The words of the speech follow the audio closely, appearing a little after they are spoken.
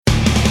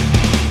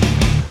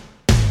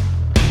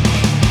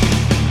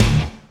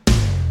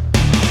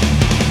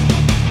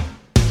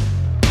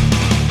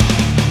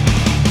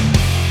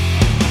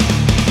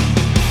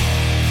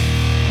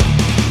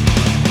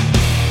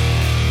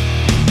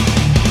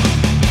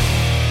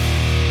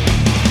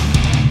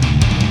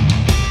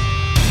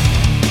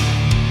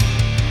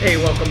Hey,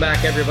 welcome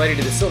back everybody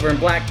to the Silver and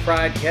Black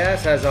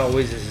Pridecast. As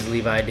always, this is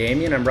Levi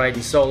Damien. I'm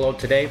riding solo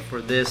today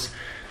for this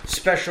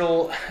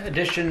special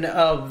edition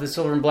of the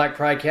Silver and Black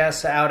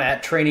Pridecast out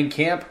at training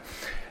camp.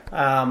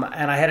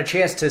 And I had a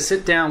chance to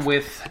sit down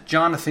with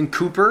Jonathan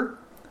Cooper.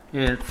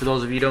 And for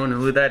those of you who don't know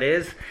who that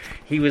is,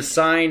 he was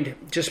signed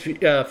just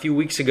a few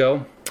weeks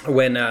ago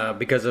when,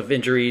 because of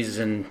injuries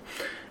and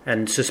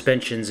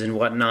suspensions and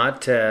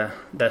whatnot,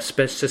 the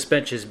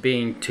suspensions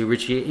being to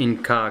Richie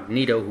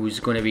Incognito, who's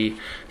going to be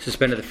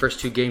suspended the first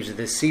two games of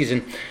this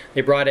season.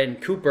 They brought in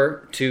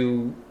Cooper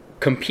to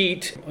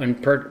compete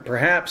and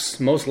perhaps,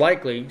 most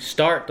likely,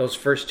 start those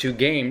first two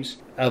games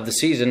of the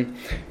season.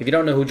 If you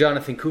don't know who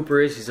Jonathan Cooper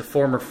is, he's a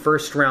former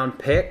first-round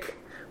pick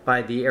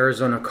by the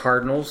Arizona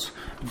Cardinals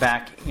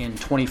back in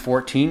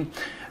 2014.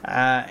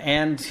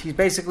 And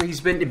he's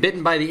been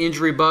bitten by the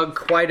injury bug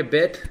quite a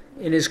bit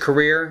in his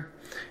career.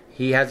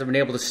 He hasn't been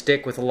able to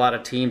stick with a lot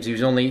of teams.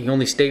 He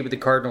only stayed with the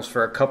Cardinals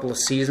for a couple of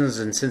seasons,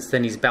 and since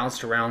then he's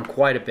bounced around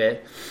quite a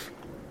bit.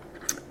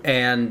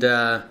 And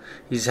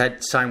he's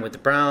had signed with the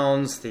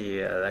Browns,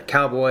 the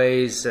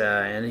Cowboys,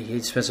 and he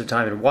spent some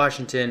time in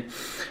Washington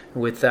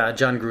with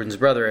John Gruden's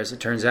brother, as it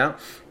turns out.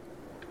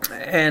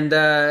 And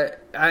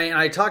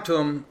I talked to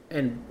him,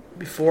 and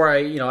before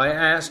I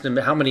asked him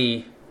how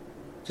many,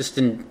 just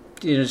in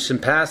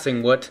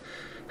passing,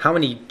 how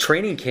many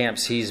training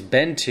camps he's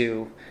been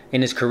to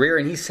in his career,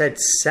 and he said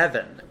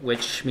 7,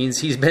 which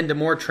means he's been to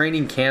more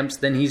training camps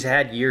than he's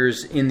had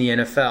years in the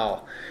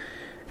NFL,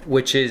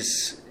 which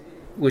is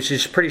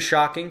pretty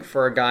shocking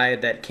for a guy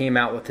that came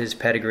out with his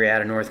pedigree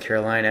out of North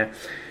Carolina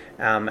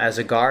as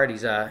a guard.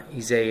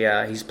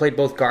 He's played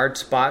both guard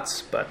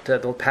spots, but the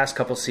past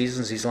couple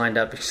seasons he's lined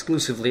up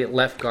exclusively at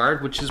left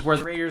guard, which is where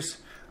the Raiders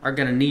are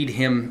going to need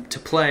him to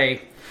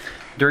play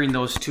during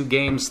those two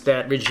games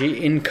that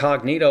Richie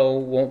Incognito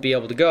won't be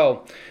able to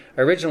go.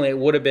 Originally, it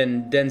would have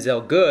been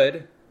Denzel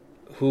Good,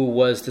 who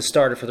was the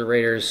starter for the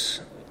Raiders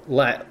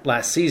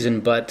last season,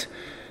 but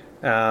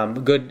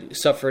Good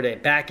suffered a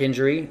back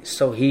injury,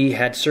 so he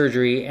had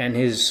surgery, and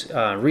his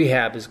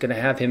rehab is going to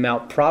have him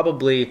out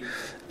probably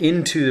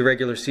into the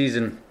regular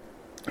season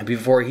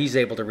before he's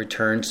able to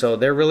return. So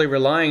they're really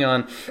relying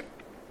on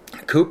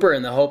Cooper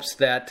in the hopes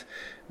that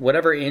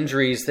whatever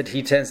injuries that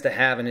he tends to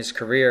have in his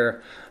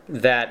career,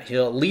 that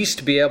he'll at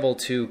least be able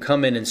to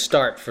come in and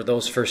start for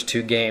those first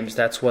two games.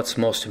 That's what's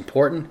most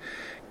important.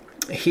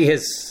 He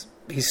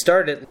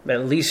started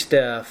at least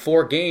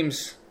 4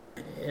 games,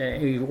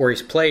 where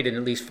he's played in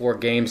at least 4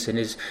 games in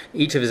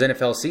each of his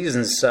NFL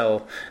seasons,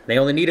 so they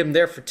only need him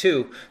there for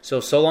 2.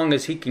 So long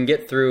as he can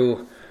get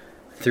through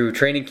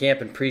training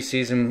camp and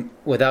preseason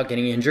without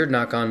getting injured,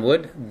 knock on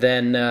wood,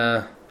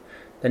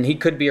 then he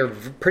could be a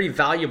pretty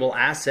valuable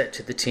asset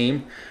to the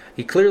team.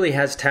 He clearly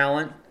has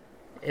talent.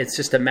 It's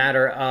just a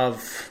matter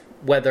of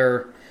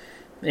whether,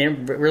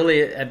 and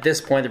really at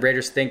this point, the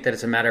Raiders think that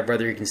it's a matter of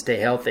whether he can stay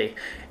healthy.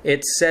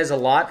 It says a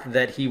lot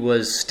that he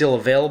was still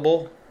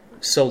available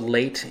so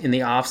late in the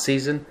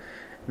offseason.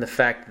 The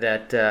fact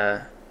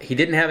that he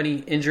didn't have any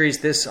injuries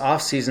this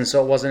offseason,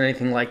 so it wasn't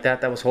anything like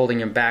that was holding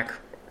him back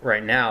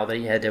right now, that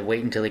he had to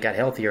wait until he got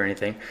healthy or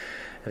anything.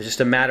 It was just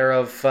a matter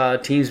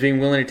of teams being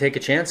willing to take a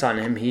chance on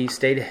him. He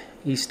stayed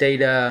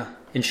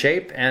in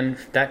shape, and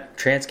that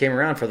chance came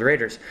around for the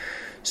Raiders.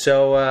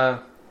 So,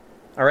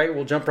 all right,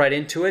 we'll jump right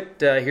into it.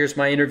 Here's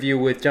my interview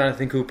with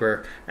Jonathan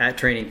Cooper at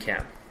training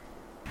camp.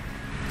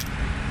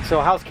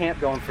 So how's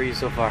camp going for you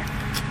so far?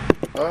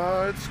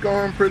 It's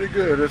going pretty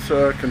good. It's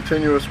a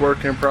continuous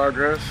work in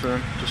progress,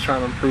 and just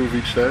trying to improve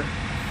each day.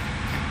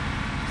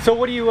 So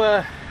what do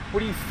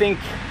you think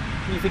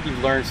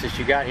you've learned since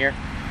you got here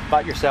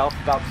about yourself,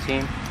 about the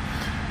team?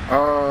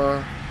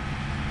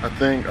 I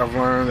think I've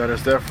learned that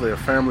it's definitely a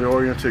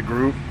family-oriented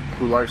group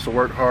who likes to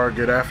work hard,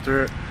 get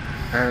after it.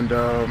 And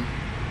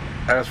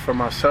as for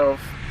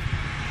myself,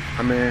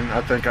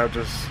 I think I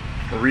just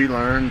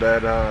relearned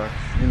that,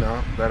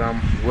 that I'm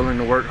willing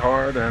to work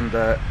hard, and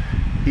that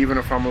even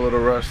if I'm a little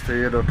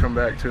rusty, it'll come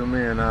back to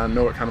me, and I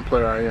know what kind of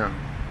player I am.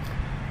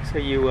 So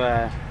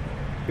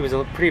it was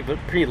a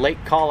pretty late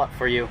call-up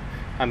for you.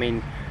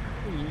 You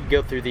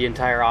go through the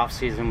entire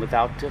off-season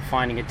without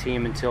finding a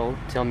team until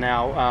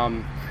now.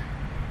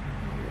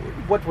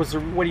 What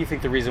do you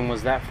think the reason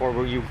was that for?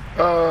 Were you?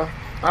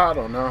 I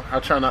don't know. I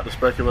try not to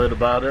speculate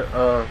about it.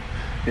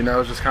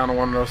 It's just kind of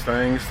one of those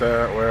things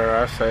where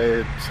I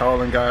say it's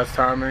all in God's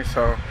timing.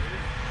 So,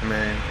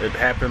 it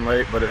happened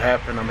late, but it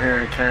happened. I'm here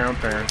in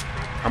camp, and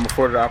I'm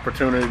afforded the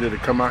opportunity to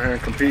come out here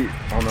and compete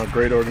on a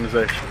great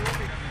organization.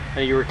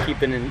 And you were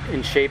keeping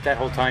in shape that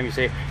whole time. You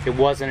say it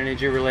wasn't an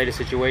injury-related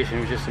situation.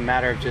 It was just a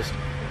matter of just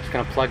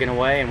kind of plugging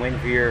away and waiting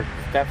for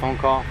that phone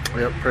call?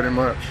 Yep, pretty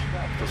much.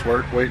 Just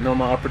waiting on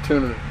my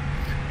opportunity.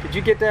 Did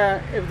you get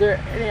I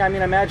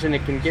imagine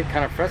it can get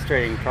kind of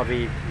frustrating.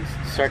 Probably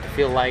start to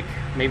feel like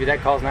maybe that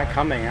call's not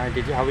coming.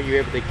 How were you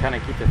able to kind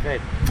of keep the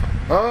faith?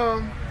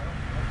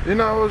 It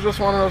was just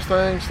one of those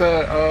things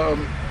that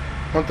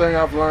one thing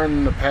I've learned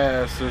in the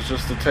past is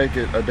just to take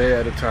it a day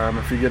at a time.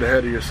 If you get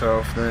ahead of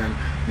yourself, then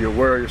you'll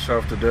worry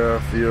yourself to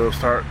death. You'll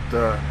start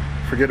to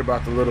forget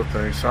about the little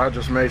things. So I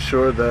just made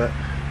sure that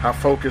I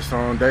focused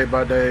on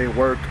day-by-day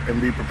work and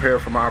be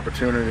prepared for my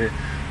opportunity.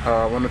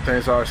 One of the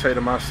things I always say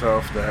to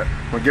myself, that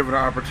when given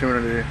an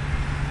opportunity,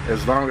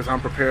 as long as I'm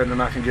prepared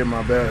and I can give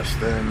my best,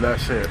 then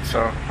that's it.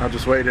 So I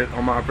just waited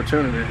on my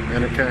opportunity,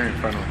 and it came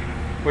finally.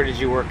 Where did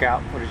you work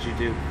out? What did you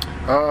do?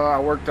 I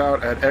worked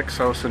out at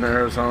Exos in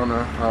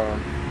Arizona.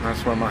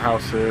 That's where my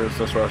house is.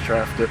 That's where I was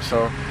drafted.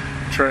 So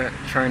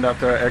trained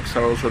out there at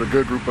Exos with a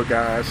good group of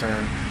guys,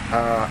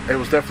 and it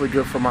was definitely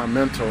good for my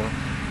mental.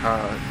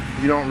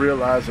 You don't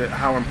realize it,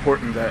 how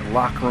important that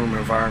locker room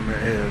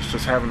environment is.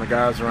 Just having the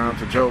guys around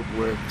to joke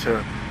with,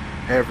 to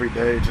every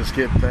day just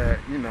get that,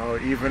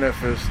 even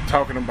if it's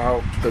talking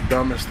about the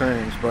dumbest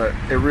things, but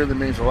it really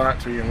means a lot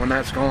to you. And when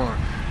that's gone,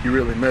 you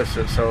really miss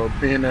it. So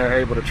being there,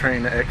 able to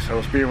train the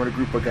Exos, being with a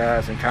group of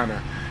guys and kind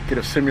of get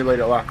a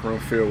simulated locker room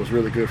feel was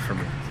really good for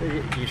me. So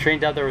you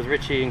trained out there with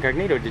Richie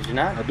Incognito, did you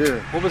not? I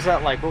did. What was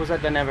that like? What was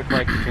that dynamic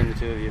like between the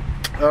two of you?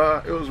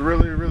 It was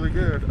really, really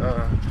good.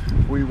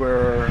 We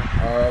were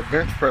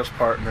bench press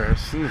partners,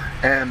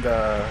 and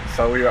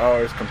so we were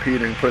always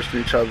competing, pushing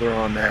each other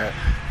on that.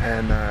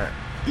 And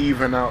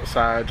even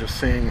outside, just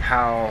seeing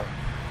how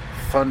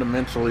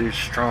fundamentally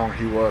strong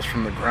he was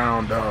from the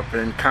ground up,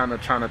 and kind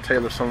of trying to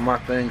tailor some of my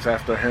things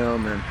after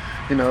him, and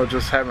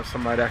just having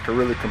somebody I could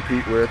really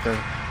compete with. And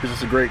he's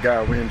just a great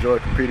guy. We enjoy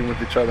competing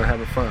with each other and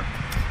having fun.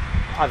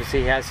 Obviously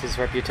he has his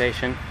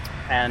reputation,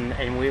 and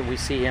we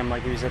see him,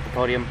 like he was at the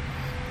podium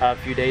a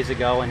few days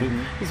ago,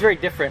 and he's very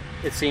different,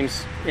 it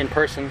seems, in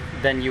person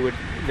than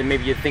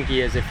maybe you'd think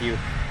he is if you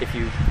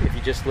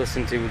just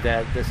listen to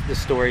the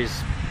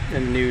stories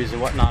and the news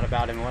and whatnot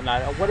about him and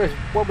whatnot.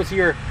 What was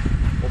your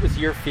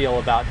feel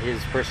about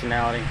his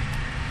personality?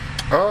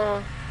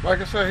 Like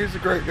I said, he's a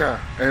great guy,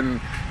 and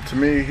to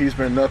me, he's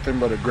been nothing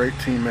but a great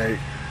teammate.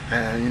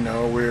 And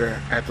we're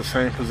at the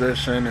same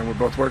position, and we're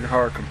both working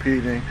hard,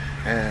 competing.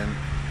 And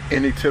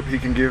any tip he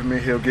can give me,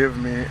 he'll give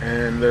me,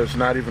 and there's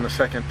not even a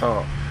second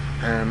thought.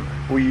 And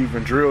we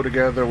even drill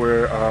together.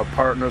 We're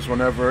partners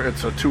whenever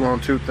it's a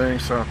 2-on-2 thing.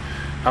 So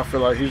I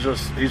feel like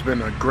he's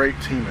been a great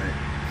teammate.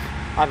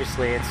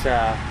 Obviously, it's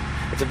a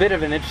bit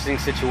of an interesting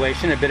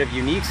situation, a bit of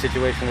unique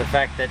situation. The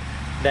fact that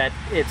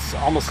it's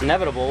almost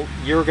inevitable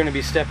you're going to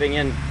be stepping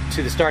in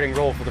to the starting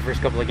role for the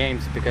first couple of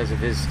games because of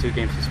his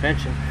 2-game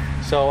suspension.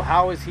 So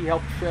how has he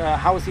helped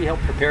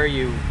prepare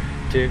you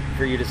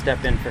for you to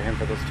step in for him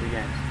for those 2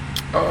 games?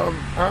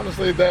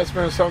 Honestly, that's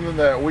been something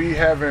that we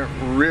haven't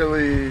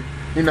really,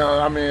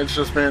 it's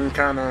just been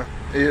kind of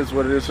is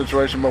what it is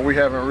situation, but we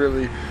haven't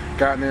really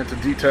gotten into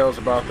details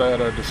about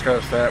that or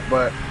discussed that.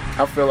 But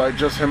I feel like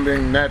just him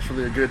being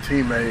naturally a good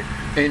teammate,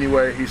 any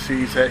way he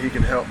sees that he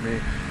can help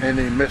me,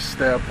 any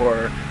misstep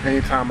or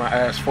anytime I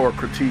ask for a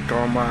critique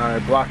on my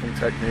blocking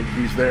technique,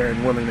 he's there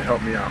and willing to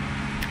help me out.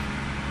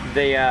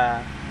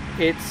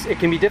 It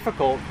can be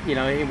difficult,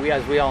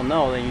 as we all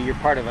know, that you're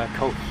part of a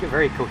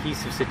very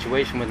cohesive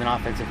situation with an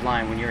offensive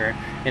line when you're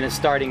in a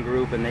starting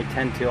group, and they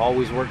tend to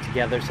always work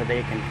together, so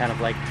they can kind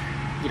of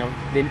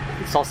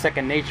it's all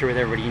second nature with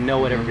everybody. You know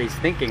what everybody's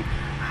thinking.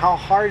 How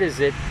hard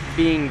is it,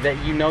 being that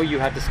you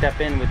have to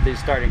step in with the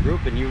starting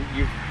group, and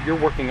you're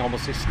working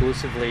almost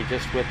exclusively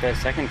just with the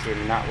second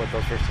team, not with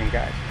those first team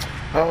guys?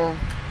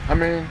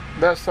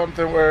 That's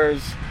something where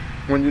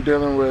when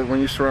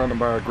you're surrounded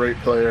by great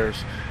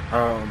players,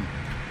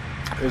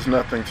 there's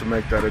nothing to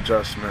make that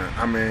adjustment.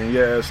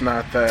 It's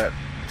not that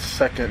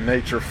second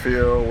nature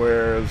feel,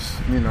 whereas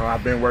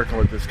I've been working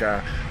with this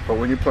guy, but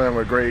when you're playing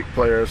with great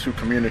players who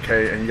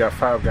communicate and you got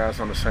 5 guys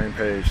on the same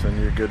page, then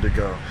you're good to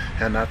go.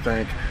 And I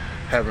think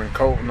having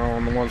Colton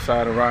on the one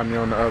side and Rodney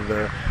on the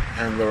other,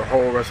 and the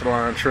whole rest of the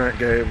line, Trent,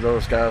 Gabe,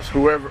 those guys,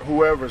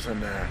 whoever's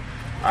in there,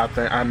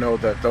 I know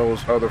that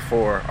those other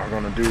 4 are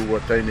going to do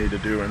what they need to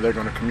do, and they're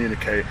going to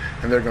communicate,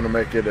 and they're going to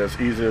make it as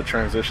easy a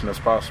transition as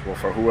possible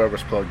for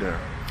whoever's plugged in.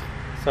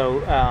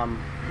 So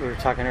we were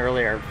talking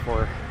earlier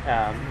before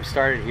we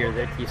started here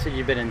that you said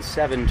you've been in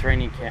 7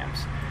 training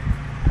camps.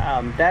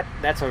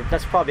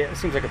 That's probably, it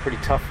seems like a pretty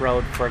tough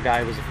road for a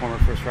guy who was a former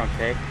first-round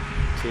pick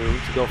to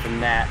go from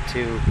that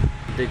to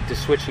the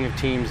switching of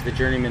teams, the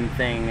journeyman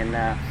thing, and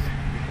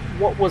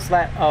what was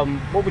that?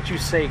 What would you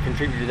say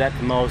contributed to that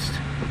the most?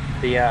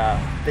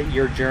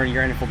 Your journey,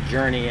 your NFL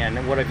journey,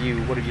 and what have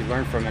you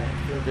learned from it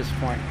at this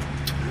point?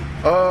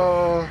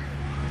 I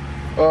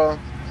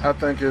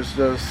think it's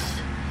just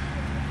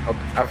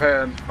I've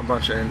had a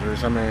bunch of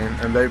injuries.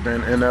 And they've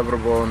been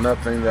inevitable.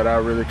 Nothing that I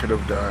really could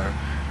have done.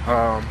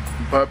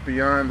 But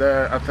beyond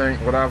that, I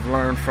think what I've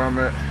learned from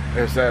it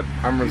is that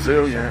I'm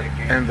resilient,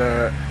 and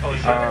that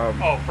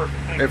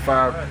if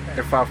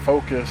I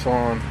focus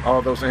on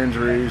all those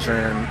injuries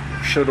and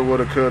shoulda,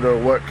 woulda, coulda,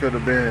 what could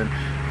have been,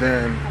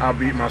 then I'll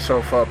beat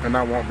myself up and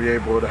I won't be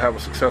able to have a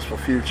successful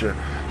future.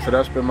 So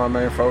that's been my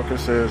main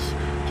focus, is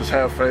just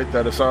have faith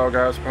that it's all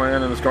God's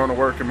plan and it's going to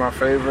work in my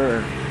favor,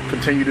 and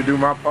continue to do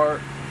my part,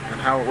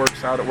 and how it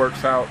works out,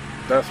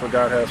 That's what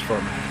God has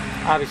for me.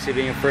 Obviously,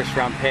 being a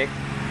first-round pick,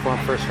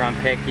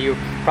 you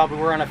probably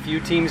were on a few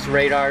teams'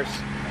 radars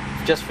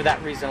just for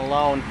that reason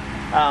alone.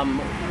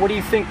 What do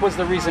you think was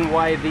the reason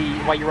why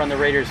you were on the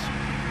Raiders'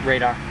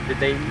 radar? Did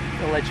they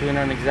let you in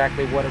on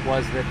exactly what it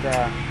was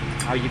that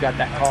how you got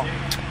that call?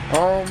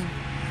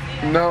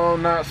 No,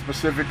 not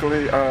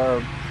specifically.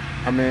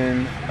 I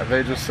mean,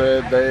 they just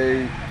said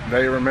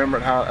they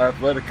remembered how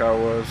athletic I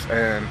was,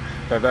 and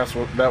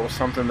that was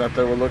something that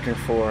they were looking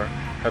for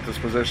at this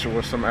position,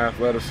 with some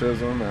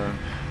athleticism and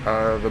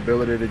the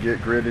ability to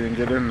get gritty and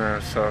get in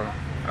there. So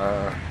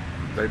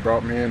they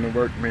brought me in and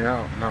worked me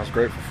out, and I was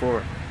grateful for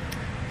it.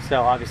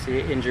 So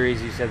obviously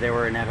injuries, you said they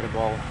were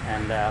inevitable,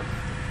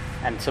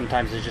 and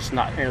sometimes there's just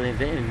not really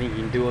anything you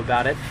can do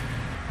about it.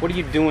 What are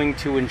you doing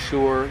to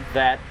ensure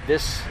that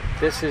this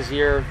is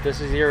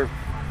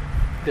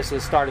the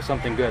start of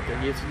something good,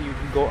 that you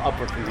go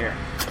upward from here?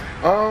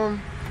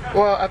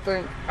 Well, I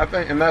think,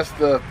 and that's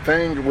the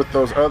thing with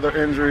those other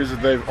injuries,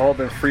 that they've all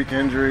been freak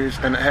injuries,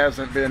 and it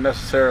hasn't been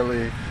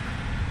necessarily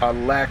a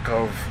lack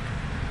of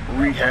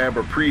rehab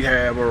or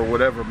prehab or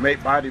whatever,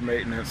 body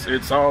maintenance.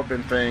 It's all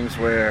been things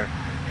where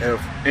if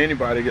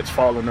anybody gets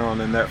fallen on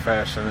in that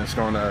fashion, it's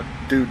going to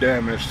do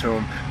damage to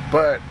them.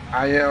 But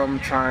I am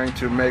trying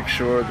to make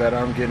sure that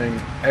I'm getting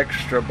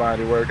extra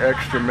body work,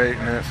 extra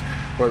maintenance,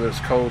 whether it's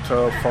cold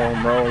tub,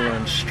 foam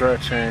rolling,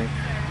 stretching,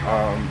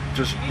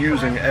 just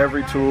using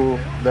every tool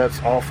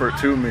that's offered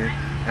to me,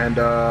 and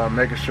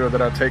making sure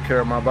that I take care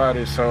of my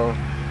body. So,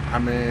 I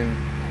mean,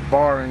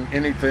 barring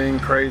anything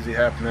crazy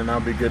happening, I'll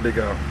be good to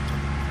go.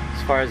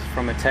 As far as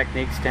from a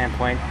technique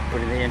standpoint,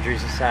 putting the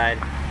injuries aside,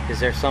 is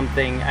there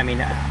something, I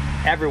mean,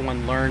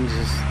 everyone learns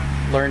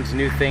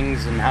new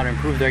things and how to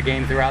improve their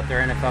game throughout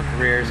their NFL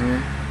careers.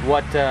 Mm-hmm.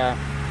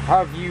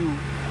 How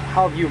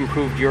have you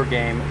improved your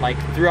game, like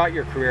throughout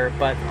your career,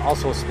 but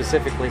also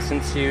specifically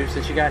since you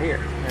got here?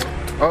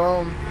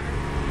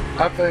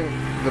 I think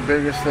the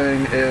biggest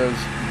thing is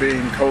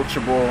being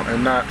coachable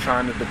and not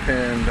trying to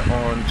depend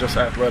on just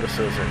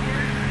athleticism.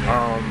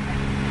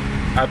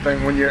 I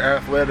think when you're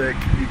athletic,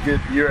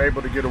 you're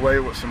able to get away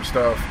with some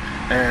stuff.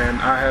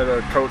 And I had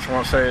a coach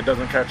once say, it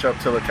doesn't catch up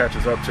till it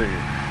catches up to you.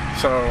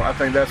 So I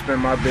think that's been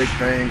my big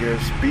thing,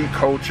 is be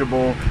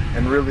coachable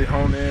and really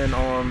hone in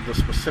on the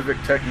specific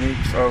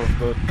techniques of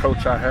the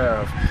coach I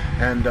have,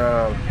 and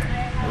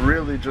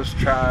really just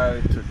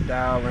try to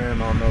dial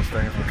in on those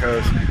things,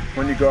 because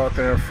when you go out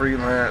there and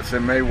freelance, it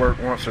may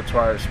work once or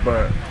twice,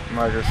 but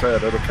like I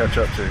said, it'll catch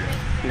up to you.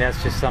 And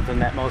that's just something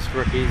that most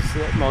rookies,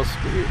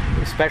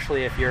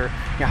 especially if you're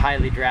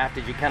highly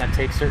drafted, you kind of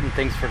take certain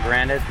things for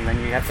granted, and then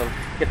you have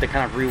to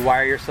kind of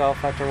rewire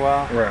yourself after a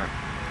while. Right,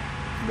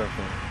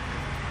 definitely.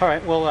 All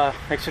right, well,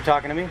 thanks for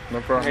talking to me. No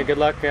problem. Hey, good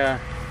luck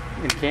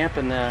in camp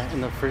and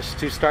in the first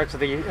two starts of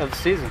the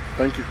season.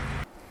 Thank you.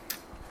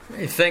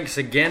 Hey, thanks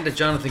again to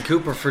Jonathan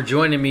Cooper for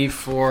joining me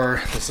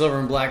for the Silver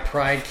and Black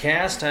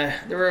Pridecast.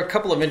 There were a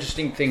couple of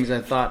interesting things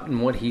I thought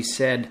in what he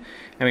said.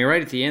 I mean,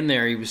 right at the end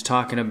there, he was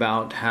talking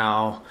about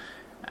how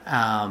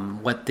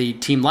what the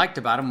team liked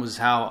about him was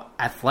how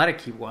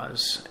athletic he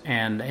was,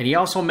 and he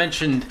also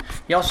mentioned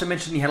he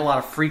had a lot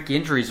of freak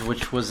injuries,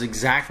 which was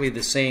exactly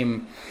the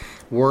same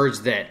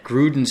words that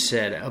Gruden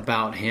said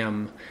about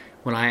him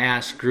when I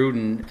asked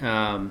Gruden,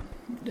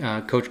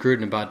 Coach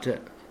Gruden,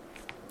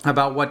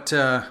 about what.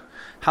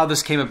 How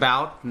this came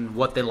about and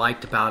what they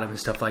liked about him and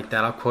stuff like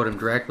that. I'll quote him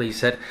directly. He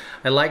said,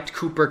 "I liked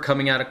Cooper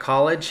coming out of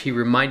college. He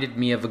reminded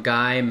me of a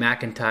guy,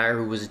 McIntyre,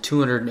 who was a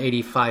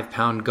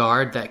 285-pound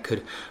guard that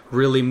could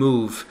really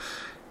move."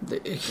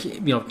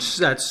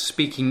 That's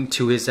speaking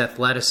to his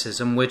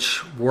athleticism,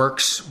 which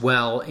works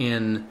well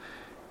in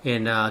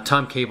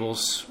Tom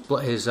Cable's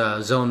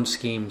zone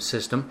scheme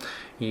system.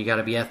 You got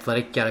to be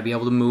athletic, got to be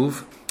able to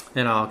move.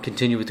 And I'll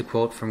continue with the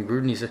quote from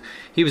Gruden. He said,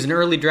 "He was an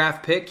early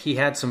draft pick. He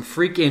had some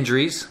freak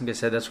injuries." Like I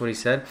said, that's what he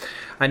said.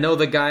 "I know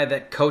the guy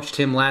that coached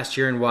him last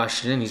year in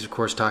Washington." He's, of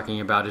course,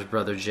 talking about his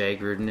brother Jay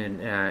Gruden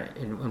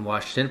in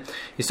Washington.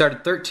 "He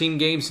started 13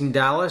 games in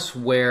Dallas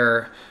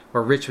where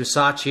Rich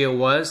Bisaccia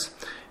was.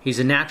 He's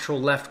a natural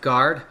left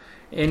guard.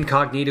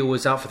 Incognito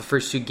was out for the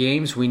first two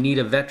games. We need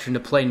a veteran to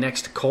play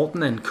next to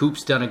Colton, and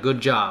Coop's done a good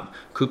job.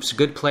 Coop's a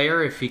good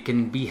player if he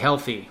can be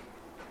healthy."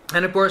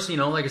 And of course,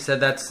 like I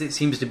said, it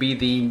seems to be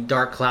the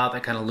dark cloud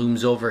that kind of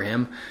looms over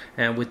him,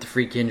 with the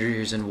freak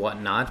injuries and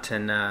whatnot.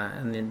 And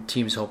the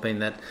team's hoping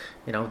that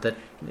that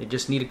they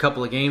just need a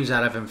couple of games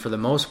out of him for the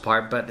most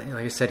part. But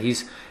like I said,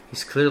 he's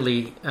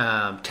clearly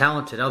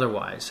talented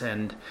otherwise.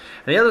 And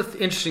the other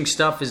interesting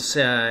stuff is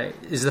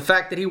the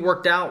fact that he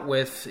worked out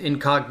with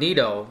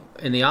Incognito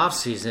in the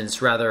offseason.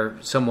 It's rather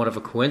somewhat of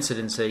a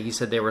coincidence that he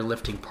said they were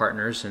lifting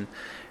partners,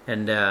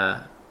 and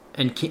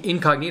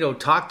Incognito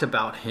talked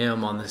about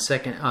him on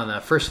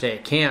the first day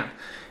of camp.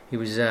 He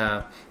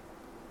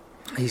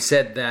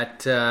said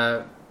that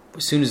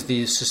as soon as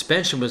the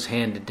suspension was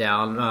handed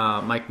down,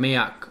 Mike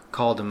Mayock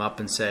called him up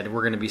and said,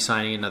 "We're going to be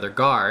signing another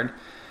guard,"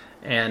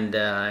 and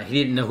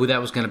he didn't know who that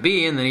was going to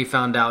be. And then he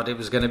found out it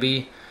was going to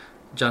be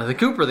Jonathan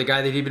Cooper, the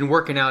guy that he'd been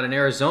working out in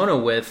Arizona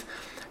with.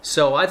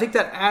 So I think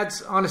that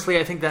adds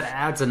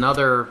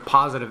another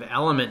positive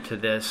element to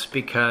this,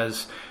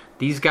 because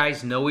these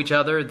guys know each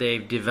other.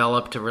 They've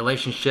developed a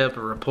relationship,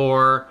 a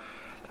rapport,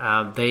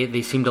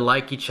 They seem to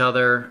like each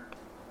other,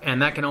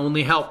 and that can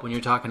only help when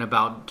you're talking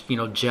about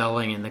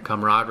gelling and the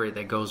camaraderie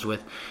that goes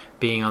with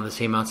being on the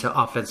same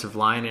offensive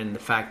line, and the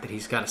fact that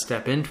he's got to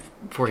step in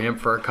for him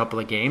for a couple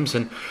of games.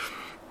 And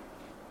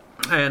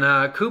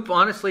Coop,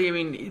 honestly, I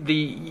mean,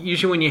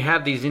 usually when you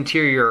have these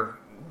interior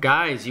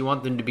guys, you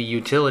want them to be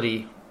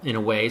utility in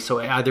a way.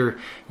 So either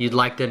you'd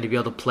like them to be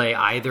able to play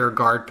either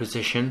guard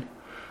position,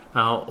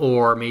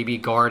 or maybe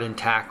guard and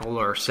tackle,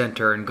 or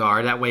center and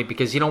guard. That way,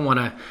 because you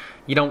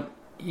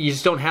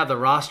just don't have the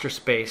roster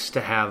space to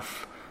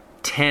have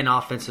 10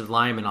 offensive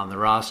linemen on the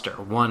roster,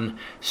 one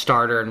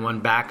starter and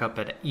one backup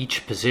at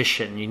each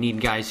position. You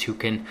need guys who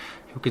can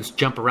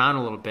jump around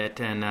a little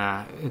bit,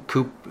 and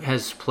Coop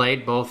has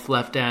played both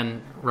left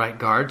and right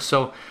guard,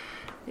 so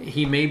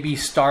he may be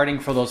starting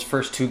for those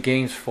first 2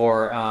 games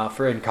for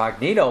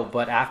Incognito,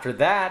 but after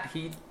that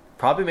he'd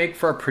probably make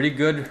for a pretty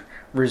good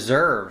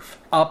reserve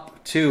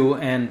up to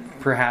and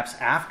perhaps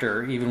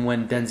after, even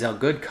when Denzel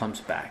Good comes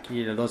back.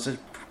 Those are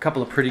a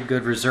couple of pretty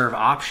good reserve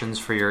options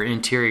for your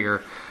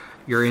interior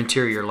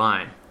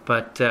line.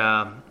 But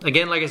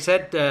again, like I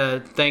said,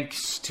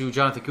 thanks to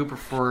Jonathan Cooper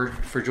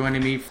for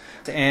joining me,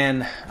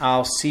 and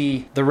I'll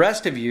see the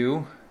rest of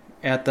you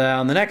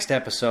on the next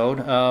episode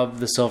of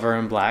the Silver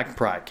and Black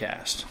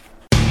Podcast.